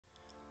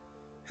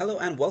Hello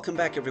and welcome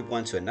back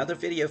everyone to another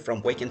video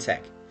from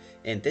Wake&Tech.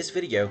 In this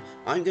video,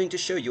 I'm going to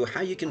show you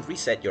how you can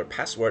reset your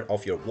password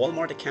of your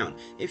Walmart account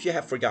if you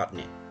have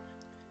forgotten it.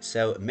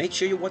 So make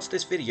sure you watch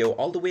this video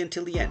all the way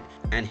until the end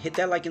and hit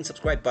that like and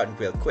subscribe button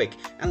real quick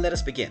and let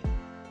us begin.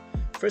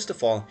 First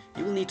of all,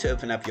 you will need to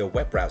open up your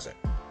web browser.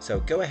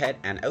 So go ahead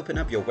and open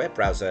up your web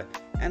browser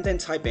and then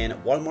type in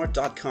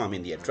walmart.com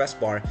in the address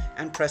bar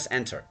and press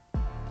enter.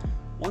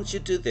 Once you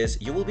do this,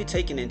 you will be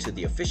taken into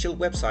the official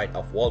website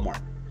of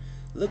Walmart.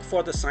 Look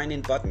for the sign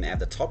in button at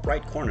the top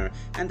right corner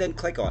and then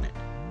click on it.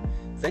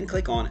 Then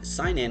click on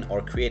sign in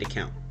or create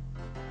account.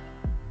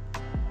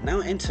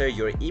 Now enter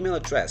your email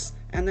address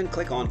and then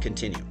click on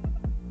continue.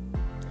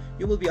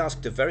 You will be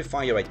asked to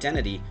verify your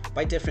identity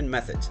by different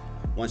methods.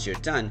 Once you're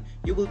done,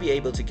 you will be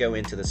able to go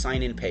into the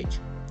sign in page.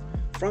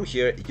 From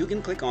here, you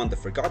can click on the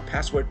forgot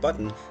password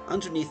button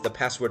underneath the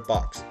password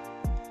box.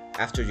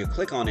 After you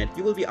click on it,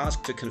 you will be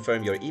asked to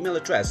confirm your email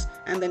address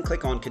and then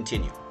click on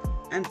continue.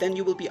 And then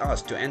you will be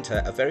asked to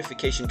enter a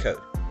verification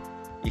code.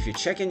 If you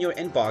check in your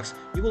inbox,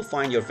 you will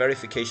find your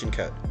verification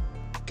code.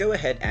 Go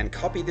ahead and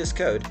copy this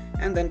code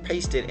and then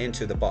paste it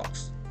into the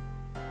box.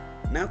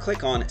 Now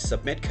click on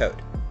Submit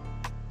Code.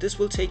 This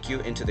will take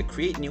you into the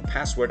Create New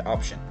Password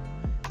option.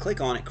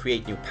 Click on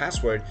Create New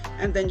Password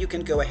and then you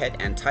can go ahead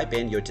and type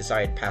in your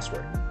desired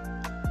password.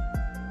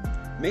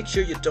 Make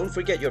sure you don't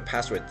forget your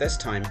password this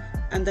time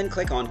and then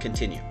click on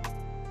Continue.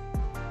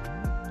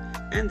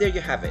 And there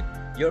you have it.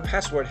 Your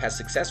password has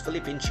successfully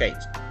been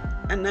changed,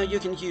 and now you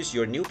can use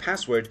your new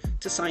password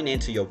to sign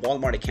into your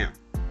Walmart account.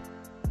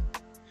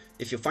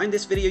 If you find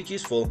this video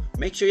useful,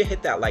 make sure you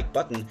hit that like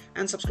button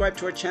and subscribe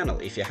to our channel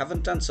if you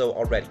haven't done so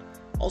already.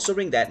 Also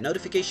ring that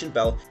notification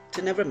bell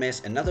to never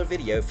miss another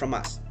video from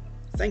us.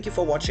 Thank you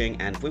for watching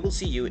and we will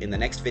see you in the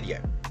next video.